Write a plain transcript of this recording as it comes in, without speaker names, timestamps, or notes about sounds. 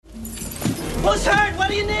Who's hurt? What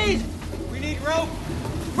do you need? We need rope.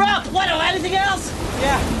 Rope? What? Anything else?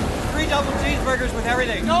 Yeah, 3 double cheeseburgers with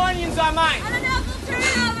everything. No onions on mine. I don't know. We'll turn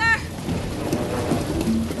it over.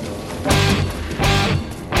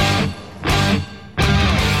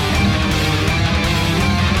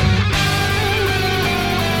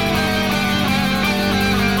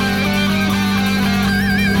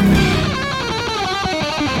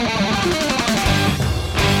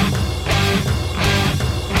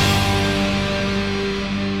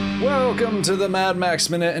 Welcome to the Mad Max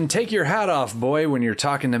Minute, and take your hat off, boy, when you're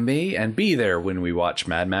talking to me, and be there when we watch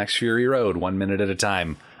Mad Max Fury Road 1 minute at a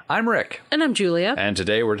time. I'm Rick. And I'm Julia. And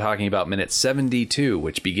today we're talking about minute 72,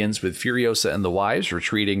 which begins with Furiosa and the Wives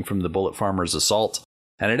retreating from the Bullet Farmer's assault,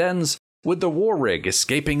 and it ends with the War Rig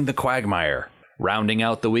escaping the quagmire. Rounding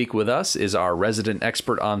out the week with us is our resident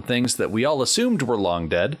expert on things that we all assumed were long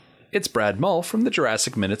dead. It's Brad Mull from the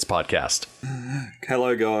Jurassic Minutes podcast.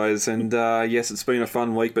 Hello, guys, and yes, it's been a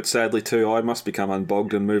fun week, but sadly too, I must become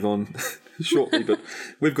unbogged and move on shortly, but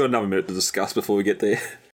we've got another minute to discuss before we get there.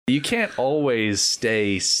 You can't always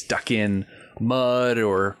stay stuck in mud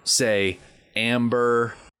or, say,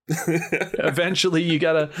 amber. Eventually, you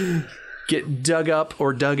gotta get dug up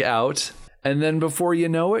or dug out, and then before you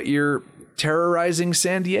know it, you're terrorizing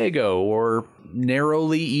San Diego or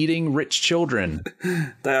narrowly eating rich children.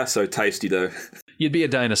 They are so tasty, though. You'd be a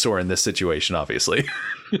dinosaur in this situation, obviously.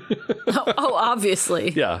 Oh,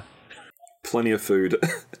 obviously. Yeah. Plenty of food.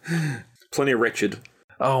 Plenty of wretched.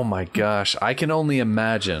 Oh my gosh. I can only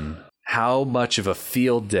imagine how much of a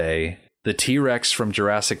field day the T-Rex from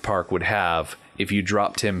Jurassic Park would have if you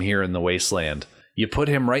dropped him here in the wasteland. You put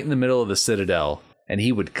him right in the middle of the Citadel, and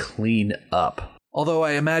he would clean up. Although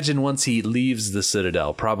I imagine once he leaves the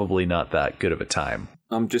Citadel, probably not that good of a time.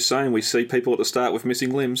 I'm just saying, we see people at the start with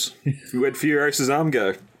missing limbs. Where'd Furiosa's arm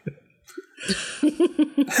go?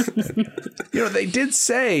 They did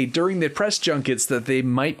say during the press junkets that they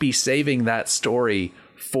might be saving that story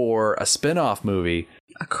for a spin-off movie.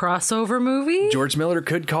 A crossover movie? George Miller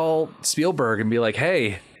could call Spielberg and be like,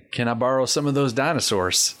 hey, can I borrow some of those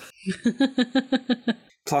dinosaurs?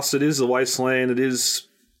 Plus, it is the wasteland, it is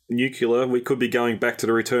nuclear. We could be going back to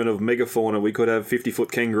the return of megafauna. We could have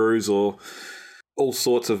 50-foot kangaroos or all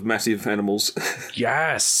sorts of massive animals.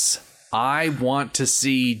 Yes. I want to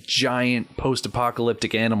see giant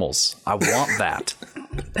post-apocalyptic animals. I want that.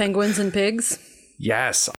 Penguins and pigs?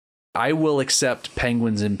 Yes. I will accept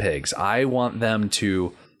penguins and pigs. I want them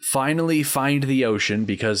to finally find the ocean,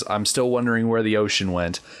 because I'm still wondering where the ocean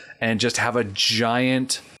went, and just have a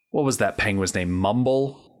giant... What was that penguin's name?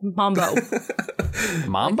 Mambo? Mambo.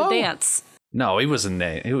 Mambo? Like the dance. No, he wasn't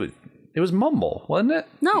name. It was Mumble, wasn't it?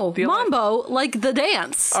 No, Mambo, like the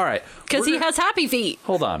dance. All right. Because he has happy feet.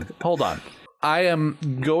 Hold on. I am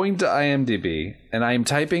going to IMDb, and I am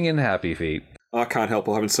typing in happy feet. I can't help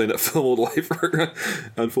it. I haven't seen that film all the way through,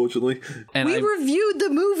 unfortunately. And we reviewed the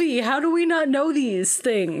movie. How do we not know these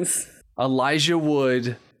things? Elijah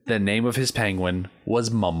Wood, the name of his penguin, was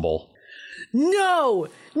Mumble. No,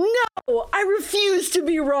 I refuse to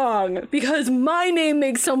be wrong, because my name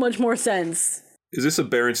makes so much more sense. Is this a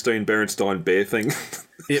Berenstein bear thing?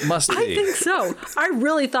 It must be. I think so. I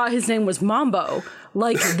really thought his name was Mambo,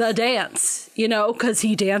 like the dance, because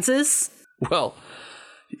he dances. Well,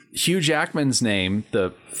 Hugh Jackman's name,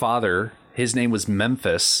 the father, his name was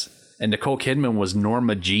Memphis, and Nicole Kidman was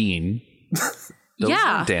Norma Jean. Those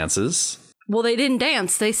weren't dances. Well, they didn't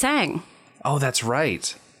dance, they sang. Oh, that's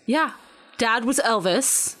right. Yeah. Dad was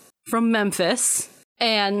Elvis from Memphis,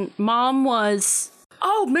 and mom was,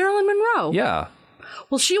 Marilyn Monroe. Yeah.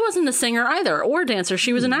 Well, she wasn't a singer either, or a dancer.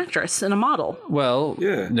 She was an actress and a model. Well,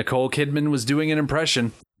 yeah. Nicole Kidman was doing an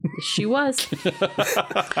impression. She was.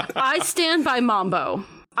 I stand by Mambo.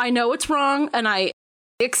 I know it's wrong, and I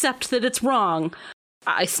accept that it's wrong.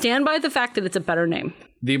 I stand by the fact that it's a better name.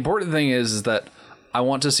 The important thing is that I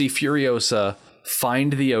want to see Furiosa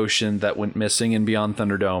find the ocean that went missing in Beyond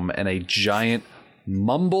Thunderdome, and a giant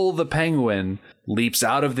Mumble the penguin leaps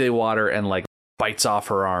out of the water and bites off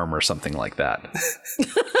her arm or something like that.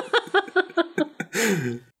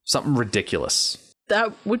 Something ridiculous.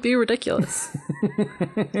 That would be ridiculous.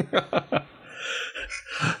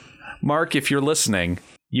 Mark, if you're listening,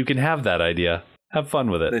 you can have that idea. Have fun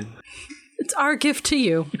with it. It's our gift to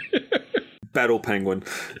you. Battle penguin.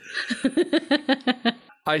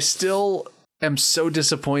 I still am so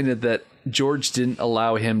disappointed that George didn't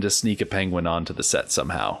allow him to sneak a penguin onto the set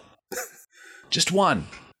somehow. Just one.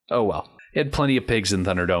 Oh well. He had plenty of pigs in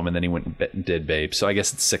Thunderdome, and then he went and did Babe, so I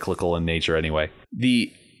guess it's cyclical in nature anyway.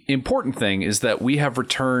 The important thing is that we have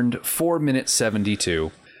returned for minute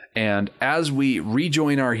 72, And as we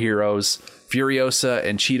rejoin our heroes, Furiosa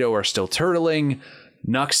and Cheeto are still turtling.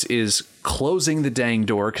 Nux is closing the dang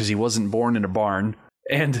door because he wasn't born in a barn.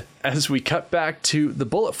 And as we cut back to the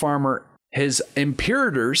Bullet Farmer, his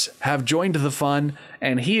Imperators have joined the fun,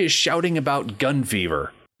 and he is shouting about gun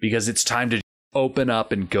fever because it's time to open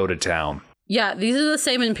up and go to town. Yeah, these are the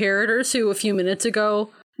same Imperators who a few minutes ago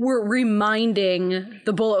were reminding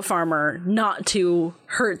the Bullet Farmer not to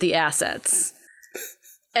hurt the assets.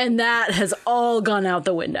 And that has all gone out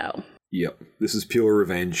the window. Yep, this is pure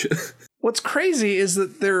revenge. What's crazy is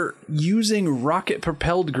that they're using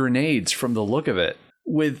rocket-propelled grenades from the look of it,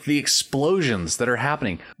 with the explosions that are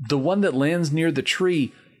happening. The one that lands near the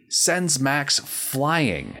tree sends Max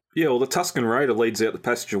flying. Yeah, well, the Tusken Raider leads out the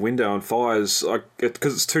passenger window and fires,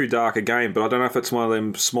 because it's too dark a game, but I don't know if it's one of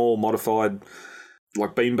them small modified,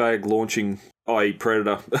 like beanbag launching, i.e.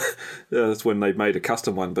 Predator. That's when they made a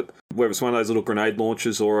custom one, but whether it's one of those little grenade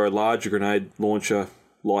launchers or a larger grenade launcher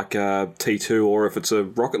like T2, or if it's a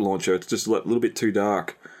rocket launcher, it's just a little bit too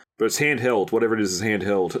dark. But it's handheld. Whatever it is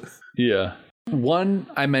handheld. Yeah. One,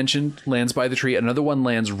 I mentioned, lands by the tree. Another one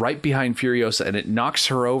lands right behind Furiosa, and it knocks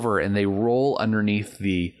her over, and they roll underneath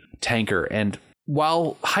the tanker. And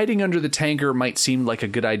while hiding under the tanker might seem like a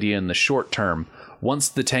good idea in the short term, once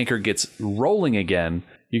the tanker gets rolling again,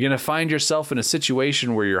 you're going to find yourself in a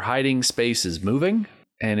situation where your hiding space is moving.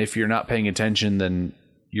 And if you're not paying attention, then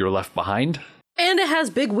you're left behind. And it has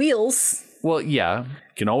big wheels. Well, yeah,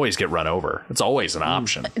 you can always get run over. It's always an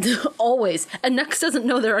option. Always. And Nux doesn't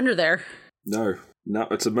know they're under there. No,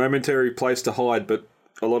 it's a momentary place to hide, but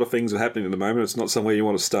a lot of things are happening at the moment. It's not somewhere you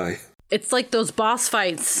want to stay. It's like those boss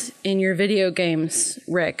fights in your video games,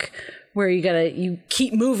 Rick, where you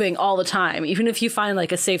keep moving all the time. Even if you find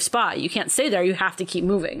like a safe spot, you can't stay there. You have to keep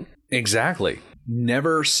moving. Exactly.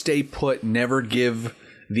 Never stay put. Never give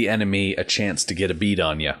the enemy a chance to get a beat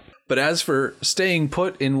on you. But as for staying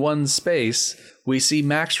put in one space, we see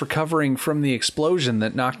Max recovering from the explosion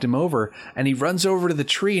that knocked him over, and he runs over to the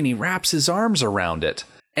tree and he wraps his arms around it.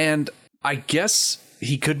 And I guess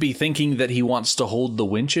he could be thinking that he wants to hold the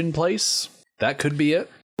winch in place. That could be it.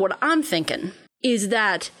 What I'm thinking is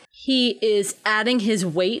that he is adding his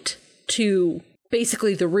weight to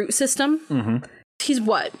basically the root system. Mm-hmm. He's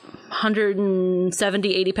what,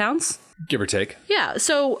 170, 80 pounds? Give or take. Yeah,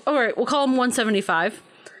 so, all right, we'll call him 175.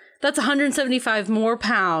 That's 175 more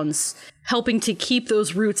pounds helping to keep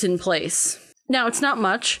those roots in place. Now, it's not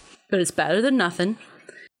much, but it's better than nothing.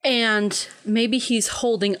 And maybe he's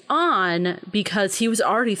holding on because he was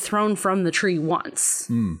already thrown from the tree once.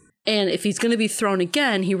 Mm. And if he's going to be thrown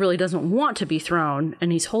again, he really doesn't want to be thrown,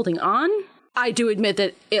 and he's holding on. I do admit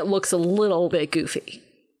that it looks a little bit goofy.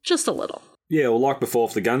 Just a little. Yeah, well, like before,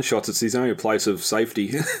 for the gunshots, it's his only place of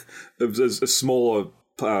safety. As smaller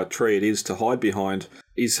tree it is to hide behind,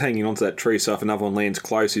 he's hanging onto that tree, so if another one lands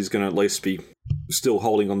close, he's going to at least be still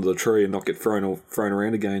holding onto the tree and not get thrown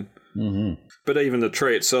around again. Mm-hmm. But even the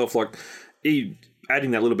tree itself, like, he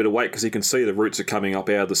adding that little bit of weight because he can see the roots are coming up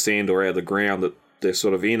out of the sand or out of the ground that they're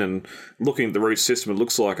sort of in, and looking at the root system, it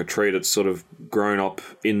looks like a tree that's sort of grown up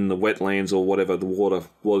in the wetlands or whatever the water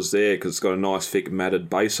was there, because it's got a nice thick matted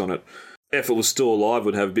base on it. If it was still alive, it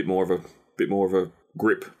would have a bit more of a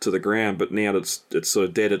grip to the ground, but now that it's sort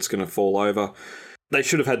of dead, it's going to fall over. They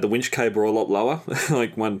should have had the winch cable a lot lower,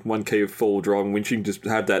 like one key of full driving winching, just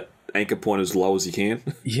have that anchor point as low as you can.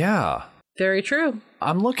 Yeah. Very true.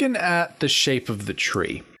 I'm looking at the shape of the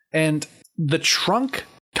tree, and the trunk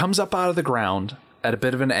comes up out of the ground at a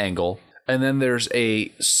bit of an angle, and then there's a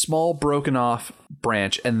small broken off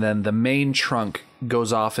branch, and then the main trunk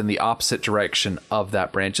goes off in the opposite direction of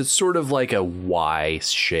that branch. It's sort of like a Y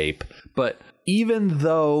shape, but even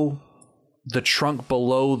though the trunk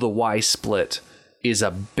below the Y split is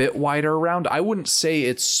a bit wider around, I wouldn't say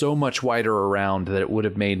it's so much wider around that it would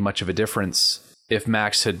have made much of a difference if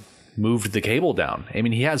Max had moved the cable down. I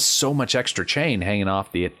mean, he has so much extra chain hanging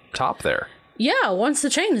off the top there. Yeah, once the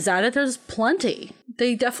chain is added, there's plenty.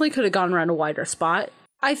 They definitely could have gone around a wider spot.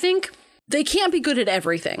 I think they can't be good at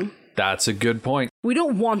everything. That's a good point. We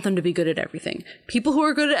don't want them to be good at everything. People who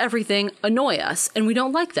are good at everything annoy us, and we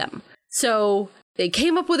don't like them. So they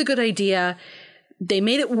came up with a good idea. They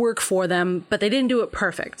made it work for them, but they didn't do it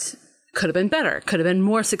perfect. Could have been better. Could have been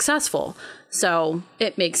more successful. So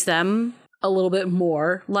it makes them a little bit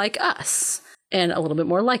more like us and a little bit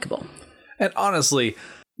more likable. And honestly,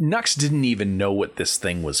 Nux didn't even know what this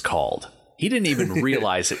thing was called. He didn't even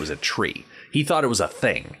realize it was a tree. He thought it was a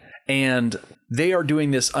thing. And they are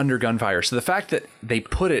doing this under gunfire. So the fact that they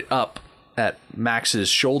put it up at Max's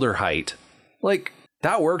shoulder height, like,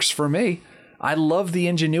 that works for me. I love the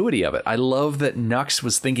ingenuity of it. I love that Nux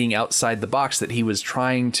was thinking outside the box, that he was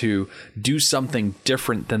trying to do something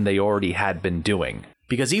different than they already had been doing.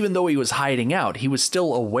 Because even though he was hiding out, he was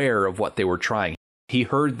still aware of what they were trying. He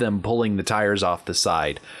heard them pulling the tires off the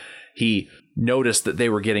side. He noticed that they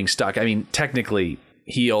were getting stuck. I mean, technically,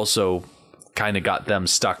 he also kind of got them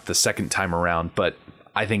stuck the second time around, but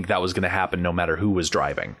I think that was going to happen no matter who was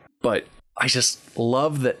driving. But I just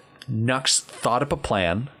love that Nux thought up a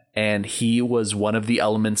plan, and he was one of the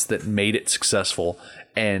elements that made it successful.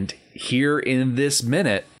 And here in this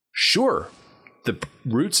minute, sure, the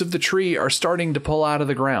roots of the tree are starting to pull out of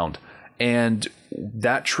the ground, and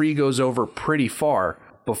that tree goes over pretty far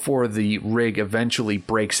before the rig eventually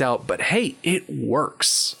breaks out. But hey, it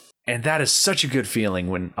works. And that is such a good feeling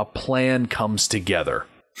when a plan comes together.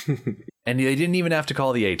 And they didn't even have to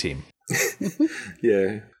call the A-team.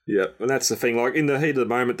 Yeah. And that's the thing. Like, in the heat of the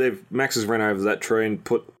moment, Max has run over that tree and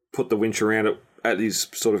put the winch around it at his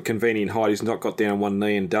sort of convenient height. He's not got down one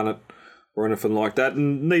knee and done it or anything like that.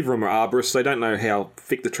 And neither of them are arborists. They don't know how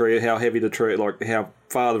thick the tree is, how heavy the tree, like how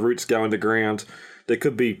far the roots go underground. There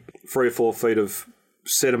could be 3 or 4 feet of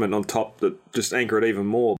sediment on top that just anchor it even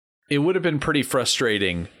more. It would have been pretty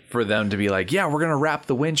frustrating for them to be like, yeah, we're going to wrap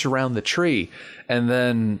the winch around the tree. And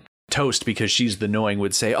then Toast, because she's the knowing,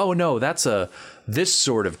 would say, oh no, that's this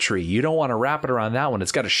sort of tree. You don't want to wrap it around that one.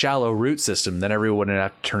 It's got a shallow root system. Then everyone would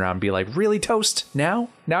have to turn around and be like, really, Toast? Now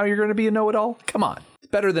you're going to be a know-it-all? Come on.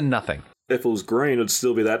 It's better than nothing. If it was green, it'd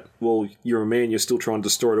still be that, well, you're a man, you're still trying to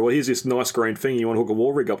destroy it. Well, here's this nice green thing, you want to hook a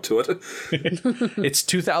war rig up to it. It's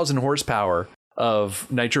 2,000 horsepower of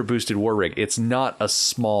nitro-boosted war rig. It's not a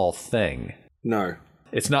small thing. No.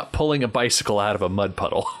 It's not pulling a bicycle out of a mud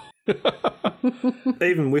puddle.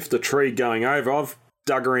 Even with the tree going over, I've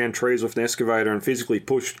dug around trees with an excavator and physically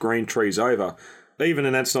pushed green trees over. Even,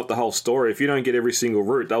 and that's not the whole story, if you don't get every single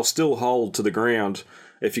root, they'll still hold to the ground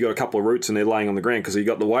if you got a couple of roots and they're laying on the ground, because you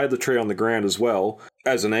got the weight of the tree on the ground as well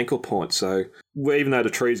as an ankle point. So even though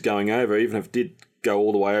the tree's going over, even if it did go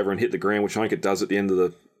all the way over and hit the ground, which I think it does at the end of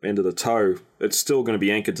the toe, it's still going to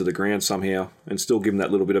be anchored to the ground somehow and still give them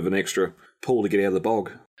that little bit of an extra pull to get out of the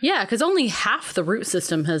bog. Yeah, because only half the root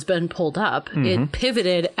system has been pulled up. Mm-hmm. It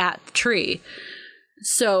pivoted at the tree.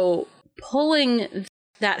 So pulling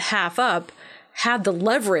that half up had the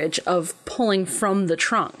leverage of pulling from the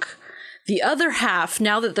trunk. The other half,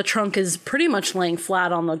 now that the trunk is pretty much laying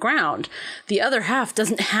flat on the ground, the other half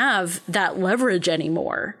doesn't have that leverage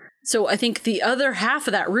anymore. So I think the other half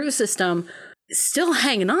of that root system is still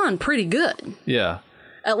hanging on pretty good. Yeah.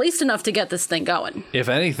 At least enough to get this thing going. If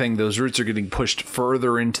anything, those roots are getting pushed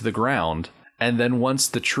further into the ground. And then once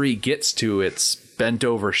the tree gets to its bent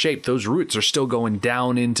over shape, those roots are still going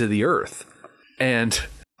down into the earth. And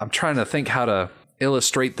I'm trying to think how to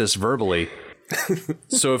illustrate this verbally.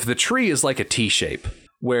 So if the tree is like a T shape,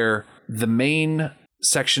 where the main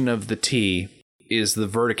section of the T is the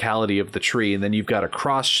verticality of the tree, and then you've got a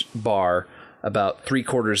crossbar about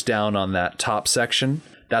 3/4 down on that top section,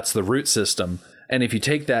 that's the root system. And if you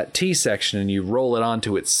take that T section and you roll it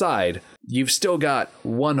onto its side, you've still got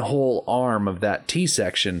one whole arm of that T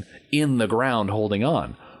section in the ground holding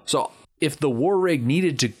on. So if the war rig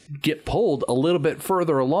needed to get pulled a little bit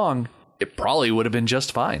further along, it probably would have been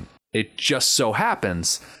just fine. It just so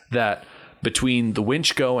happens that between the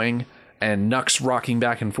winch going and Nux rocking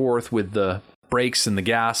back and forth with the brakes and the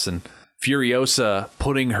gas and Furiosa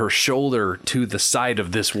putting her shoulder to the side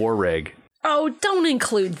of this war rig. Oh, don't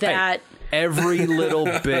include that. Hey, every little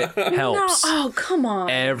bit helps. No, oh, come on.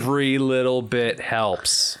 Every little bit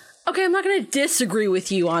helps. Okay, I'm not going to disagree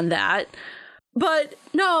with you on that. But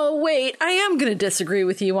no, wait, I am going to disagree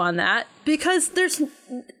with you on that because there's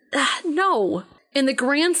no. In the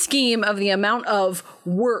grand scheme of the amount of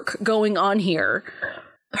work going on here,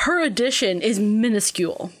 her addition is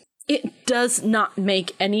minuscule. It does not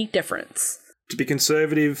make any difference. To be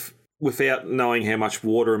conservative, without knowing how much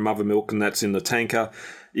water and mother milk and that's in the tanker,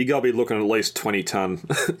 you got to be looking at least 20 ton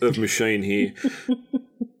of machine here.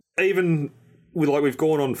 Even with, like, we've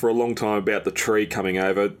gone on for a long time about the tree coming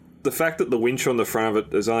over. The fact that the winch on the front of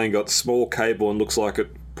it has only got small cable and looks like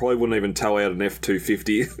it probably wouldn't even tow out an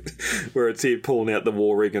F-250, where it's here pulling out the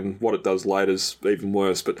war rig, and what it does later is even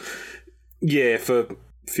worse. But yeah, for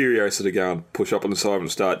Furiosa to go and push up on the side and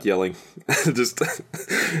start yelling, just...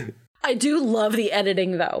 I do love the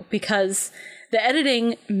editing, though, because the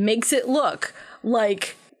editing makes it look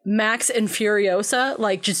like Max and Furiosa,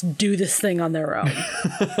 like, just do this thing on their own.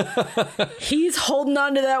 He's holding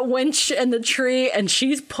onto that winch and the tree, and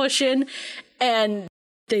she's pushing, and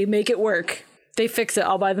they make it work. They fix it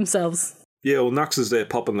all by themselves. Yeah, well, Nux is there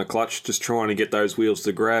popping the clutch, just trying to get those wheels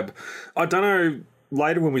to grab. I don't know,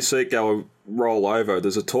 later when we see it go roll over,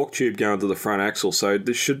 there's a torque tube going to the front axle, so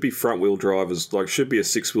this should be front-wheel drive, should be a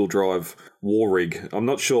six-wheel drive war rig. I'm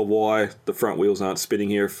not sure why the front wheels aren't spinning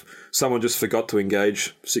here. If someone just forgot to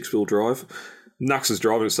engage six-wheel drive. Nux is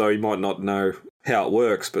driving it, so he might not know how it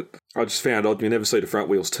works, but I just found odd you never see the front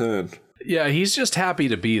wheels turn. Yeah, he's just happy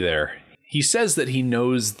to be there. He says that he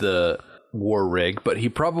knows the war rig, but he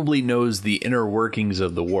probably knows the inner workings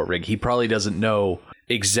of the war rig. He probably doesn't know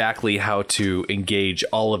exactly how to engage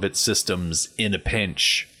all of its systems in a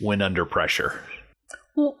pinch when under pressure.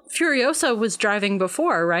 Well, Furiosa was driving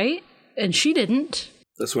before, right? And she didn't.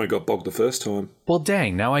 That's when it got bogged the first time. Well,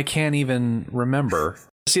 dang, now I can't even remember.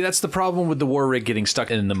 See, that's the problem with the war rig getting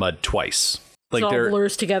stuck in the mud twice. Like, It all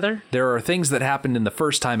blurs together. There are things that happened in the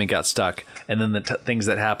first time it got stuck, and then the things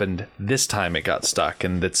that happened this time it got stuck.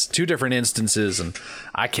 And it's two different instances, and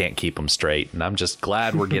I can't keep them straight. And I'm just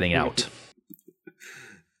glad we're getting out.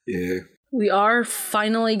 Yeah. We are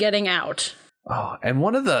finally getting out. Oh, and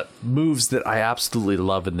one of the moves that I absolutely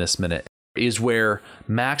love in this minute is where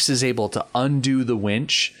Max is able to undo the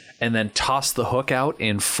winch and then toss the hook out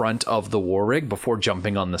in front of the war rig before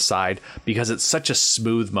jumping on the side, because it's such a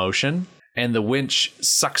smooth motion, and the winch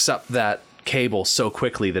sucks up that cable so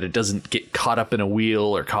quickly that it doesn't get caught up in a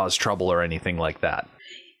wheel or cause trouble or anything like that.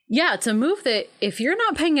 Yeah, it's a move that if you're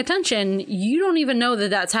not paying attention, you don't even know that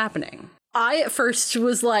that's happening. I at first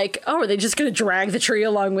was like, oh, are they just going to drag the tree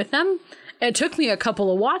along with them? It took me a couple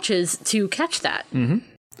of watches to catch that. Mm-hmm.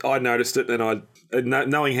 I noticed it, and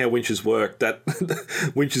knowing how winches work, that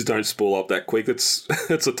winches don't spool up that quick. It's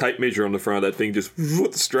a tape measure on the front of that thing, just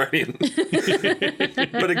straight in.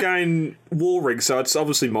 But again, war rig, so it's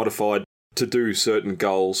obviously modified to do certain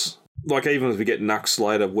goals. Like, even as we get Nux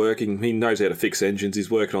later working, he knows how to fix engines. He's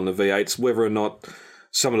working on the V8s. Whether or not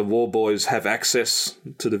some of the war boys have access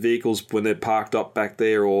to the vehicles when they're parked up back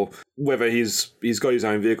there, or whether he's got his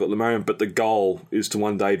own vehicle at the moment, but the goal is to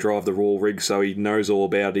one day drive the war rig, so he knows all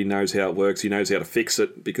about it, he knows how it works, he knows how to fix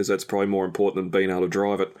it, because that's probably more important than being able to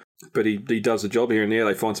drive it. But he does the job here and there.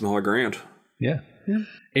 They find some high ground. Yeah.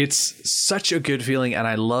 It's such a good feeling, and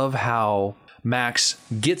I love how Max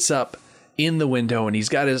gets up in the window and he's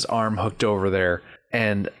got his arm hooked over there,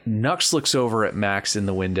 and Nux looks over at Max in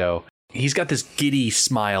the window. He's got this giddy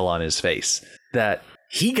smile on his face that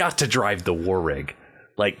he got to drive the war rig.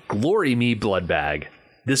 Like, glory me, Bloodbag.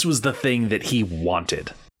 This was the thing that he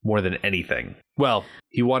wanted more than anything. Well,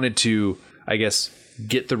 he wanted to, I guess,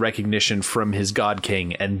 get the recognition from his God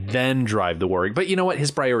King and then drive the war rig. But you know what?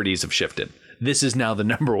 His priorities have shifted. This is now the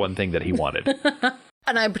number one thing that he wanted.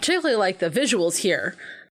 And I particularly like the visuals here,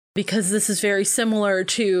 because this is very similar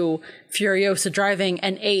to Furiosa driving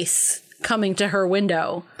and Ace coming to her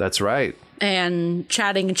window. That's right. And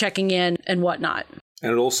chatting and checking in and whatnot.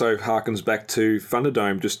 And it also harkens back to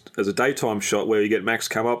Thunderdome, just as a daytime shot where you get Max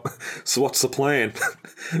come up. So what's the plan?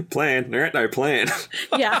 Plan? There ain't no plan.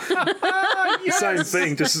 Yeah. Same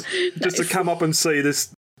thing, just to come up and see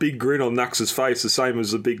this big grin on Nux's face, the same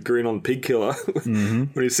as the big grin on Pig Killer. Mm-hmm.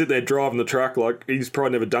 When he's sitting there driving the truck, like, he's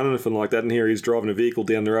probably never done anything like that, and here he's driving a vehicle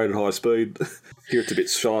down the road at high speed. Here it's a bit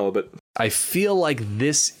shy, but I feel like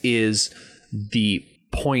this is the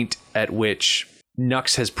point at which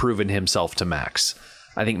Nux has proven himself to Max.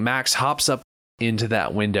 I think Max hops up into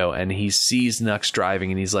that window and he sees Nux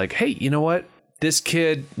driving and he's like, hey, you know what? This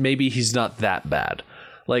kid, maybe he's not that bad.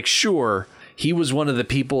 Like, sure, he was one of the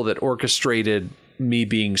people that orchestrated me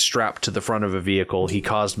being strapped to the front of a vehicle. He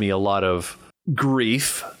caused me a lot of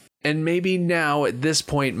grief. And maybe now at this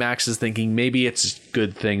point, Max is thinking maybe it's a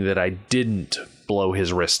good thing that I didn't blow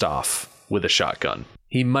his wrist off with a shotgun.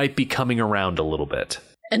 He might be coming around a little bit.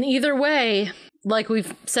 And either way, like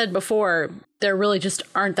we've said before, there really just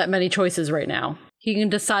aren't that many choices right now. He can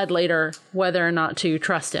decide later whether or not to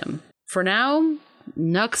trust him. For now,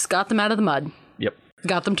 Nux got them out of the mud. Yep.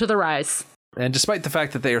 Got them to the rise. And despite the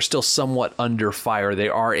fact that they are still somewhat under fire, they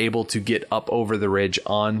are able to get up over the ridge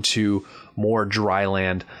onto more dry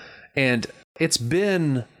land. And it's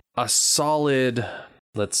been a solid,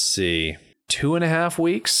 2.5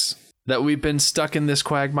 weeks that we've been stuck in this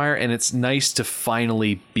quagmire, and it's nice to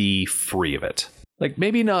finally be free of it. Like,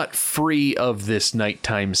 maybe not free of this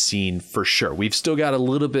nighttime scene for sure. We've still got a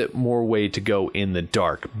little bit more way to go in the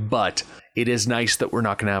dark, but it is nice that we're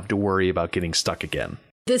not going to have to worry about getting stuck again.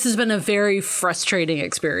 This has been a very frustrating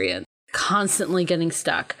experience, constantly getting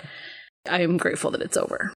stuck. I am grateful that it's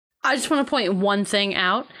over. I just want to point one thing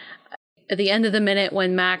out. At the end of the minute,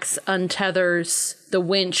 when Max untethers the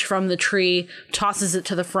winch from the tree, tosses it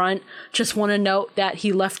to the front, just want to note that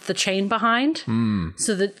he left the chain behind.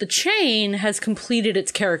 So that the chain has completed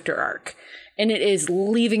its character arc, and it is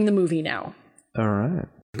leaving the movie now. All right.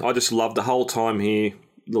 I just love the whole time here.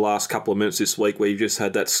 the last couple of minutes this week where you've just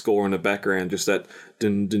had that score in the background, just that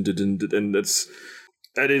dun dun dun dun, dun, and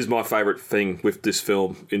that is my favourite thing with this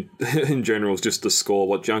film in general, is just the score.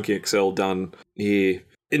 What Junkie XL done here.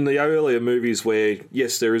 In the earlier movies where,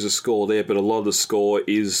 yes, there is a score there, but a lot of the score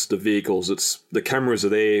is the vehicles. It's the cameras are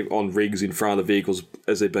there on rigs in front of the vehicles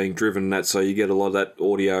as they're being driven and that, so you get a lot of that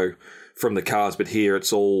audio from the cars. But here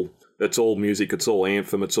it's all music, it's all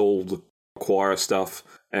Anthem, it's all the choir stuff,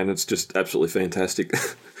 and it's just absolutely fantastic.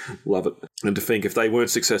 Love it. And to think if they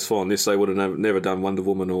weren't successful on this, they would have never done Wonder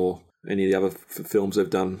Woman or any of the other films they've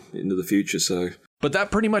done into the future. So, but that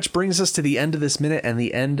pretty much brings us to the end of this minute and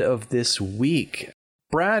the end of this week.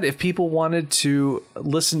 Brad, if people wanted to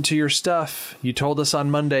listen to your stuff, you told us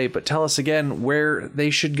on Monday, but tell us again where they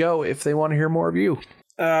should go if they want to hear more of you.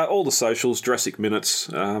 All the socials, Jurassic Minutes.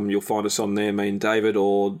 You'll find us on there, me and David,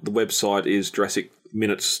 or the website is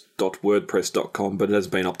jurassicminutes.wordpress.com, but it has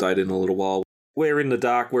been updated in a little while. We're in the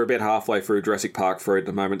dark. We're about halfway through Jurassic Park 3 at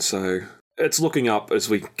the moment, so it's looking up as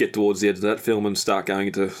we get towards the end of that film and start going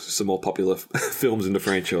into some more popular films in the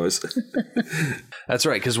franchise. That's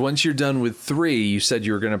right, because once you're done with 3, you said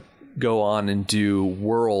you were going to go on and do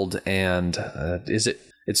World, and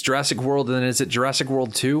it's Jurassic World, and then is it Jurassic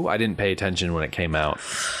World 2? I didn't pay attention when it came out.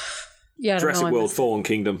 Yeah, Jurassic World Fallen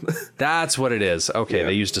Kingdom. That's what it is. Okay, yeah.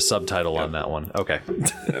 They used a subtitle on that one. Okay.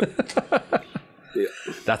 Yeah.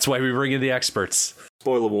 That's why we bring in the experts.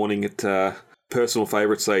 Spoiler warning, personal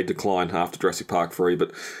favourites, they decline after Jurassic Park 3,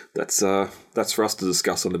 but that's for us to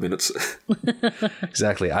discuss on the minutes.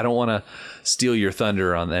 Exactly. I don't want to steal your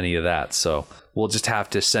thunder on any of that, so we'll just have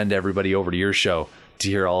to send everybody over to your show to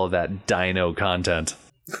hear all of that dino content.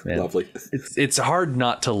 Man, lovely. It's hard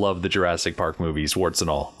not to love the Jurassic Park movies, warts and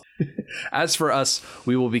all. As for us,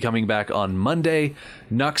 we will be coming back on Monday.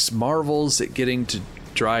 Nux marvels at getting to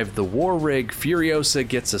drive the war rig, Furiosa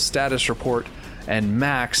gets a status report, and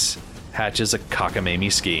Max hatches a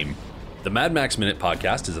cockamamie scheme. The Mad Max Minute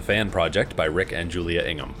podcast is a fan project by Rick and Julia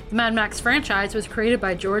Ingham. The Mad Max franchise was created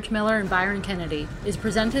by George Miller and Byron Kennedy, is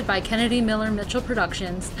presented by Kennedy Miller Mitchell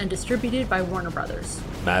Productions, and distributed by Warner Brothers.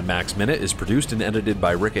 Mad Max Minute is produced and edited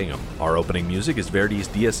by Rick Ingham. Our opening music is Verdi's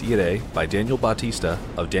Dies Irae by Daniel Bautista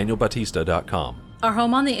of danielbautista.com. Our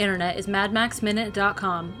home on the internet is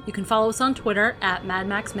madmaxminute.com. You can follow us on Twitter at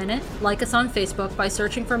madmaxminute, like us on Facebook by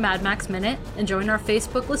searching for Mad Max Minute, and join our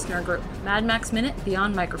Facebook listener group, Mad Max Minute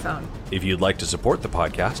Beyond Microphone. If you'd like to support the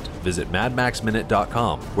podcast, visit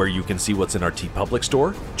madmaxminute.com, where you can see what's in our TeePublic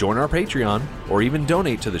store, join our Patreon, or even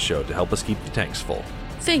donate to the show to help us keep the tanks full.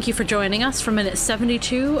 Thank you for joining us for minute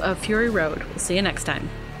 72 of Fury Road. We'll see you next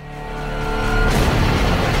time.